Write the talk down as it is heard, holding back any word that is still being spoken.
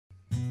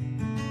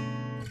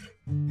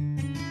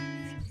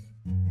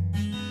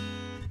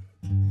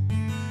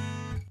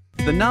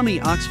The NAMI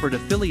Oxford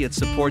affiliate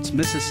supports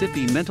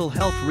Mississippi Mental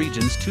Health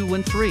Regions 2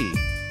 and 3.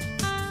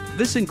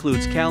 This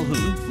includes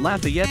Calhoun,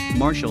 Lafayette,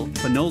 Marshall,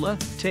 Panola,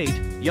 Tate,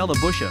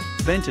 Yallabusha,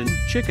 Benton,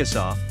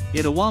 Chickasaw,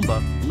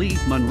 Itawamba, Lee,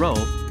 Monroe,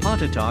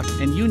 Pontotoc,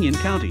 and Union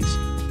counties.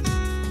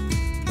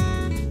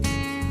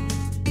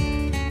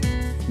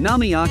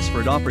 NAMI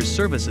Oxford offers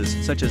services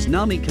such as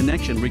NAMI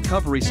Connection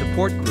Recovery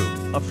Support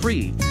Group, a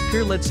free,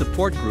 peer-led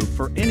support group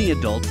for any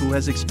adult who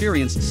has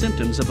experienced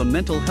symptoms of a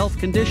mental health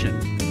condition,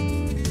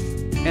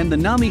 and the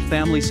NAMI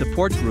Family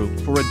Support Group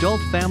for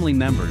adult family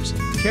members,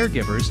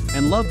 caregivers,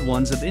 and loved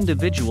ones of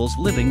individuals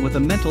living with a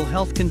mental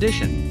health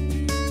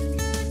condition.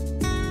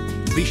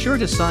 Be sure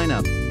to sign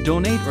up,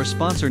 donate or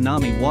sponsor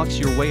NAMI Walks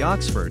Your Way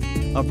Oxford,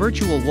 a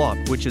virtual walk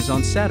which is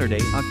on Saturday,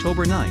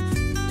 October 9th.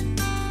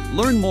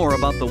 Learn more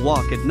about the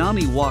walk at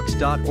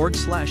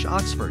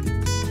namiwalks.org/Oxford.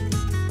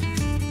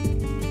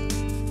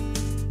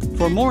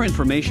 For more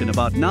information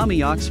about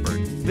NAMI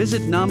Oxford,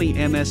 visit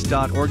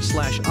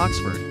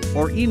namims.org/Oxford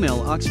or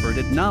email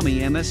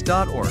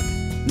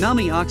oxford@namims.org.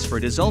 NAMI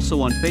Oxford is also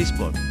on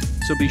Facebook,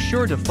 so be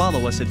sure to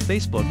follow us at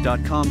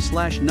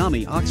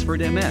facebook.com/NAMI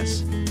Oxford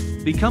MS.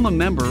 Become a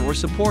member or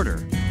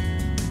supporter.